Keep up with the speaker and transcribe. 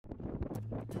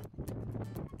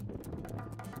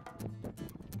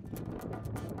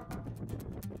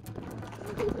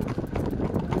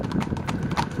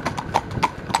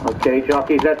Okay,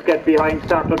 jockeys, let's get behind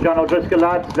starter John O'Driscoll,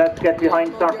 lads. Let's get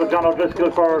behind starter John O'Driscoll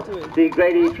for the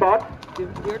Grady Trot.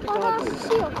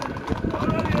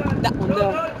 That one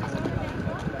there.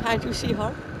 Can't you see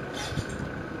her?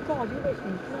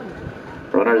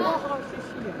 Runners.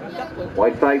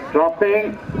 White flag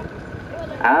dropping.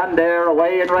 And they're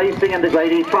away and racing in the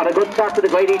Grady Trot. A good start to the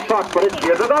Grady Trot, but it's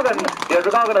Deirdre Goggin.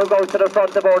 Deirdre Goggin who goes to the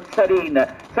front aboard Sadine.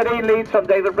 Sadine leads from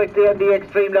David Brickley on the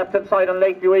extreme left-hand side on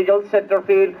Lakeview Eagles. Centre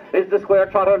field is the square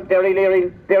trotter, Derry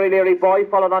Leary boy,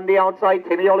 followed on the outside,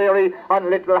 Timmy O'Leary on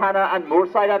Little Hannah, and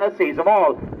Moorside Anna sees them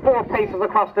all. 4 paces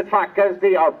across the track as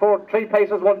the, 3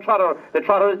 paces, 1 trotter. The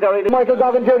trotter is Derry. Michael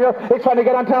Goggin Jr. is trying to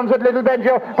get on terms with Little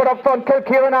Benjo, but up front,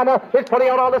 Kilkieran Anna is putting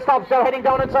out all the stops. They're heading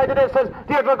down inside the distance.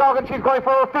 Deirdre Goggin, she's going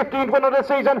for her 15th win of the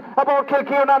season aboard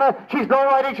Kilkieran Anna. She's low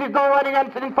riding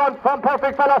and in front from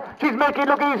Perfect Fella. She's making it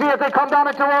look easy as they come down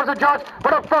it towards the judge,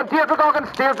 but up front, Deirdre Goggin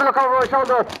steers to look over her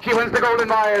shoulder. She wins the Golden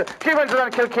Mile. She wins it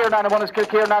on Kilkieran Anna. One is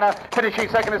Kilkieran Anna. Finishing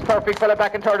second is Perfect Fella.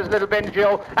 Back in third is Little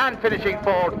Benjo, and finishing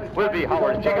fourth will be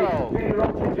Howard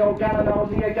Gigolo. Joe Gannon,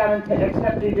 Olivia Gannon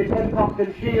accepting the 10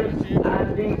 Cocktail Shield,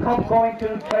 and the cup going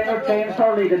to trainer James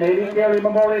Hurley, the Navy Cleary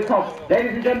Memorial Cup.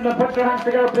 Ladies and gentlemen, put your hands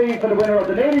together please for the winner of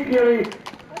the Navy Cleary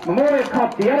Memorial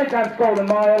Cup, the Elegance Golden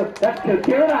Mile. That's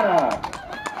Kilkieran Anna.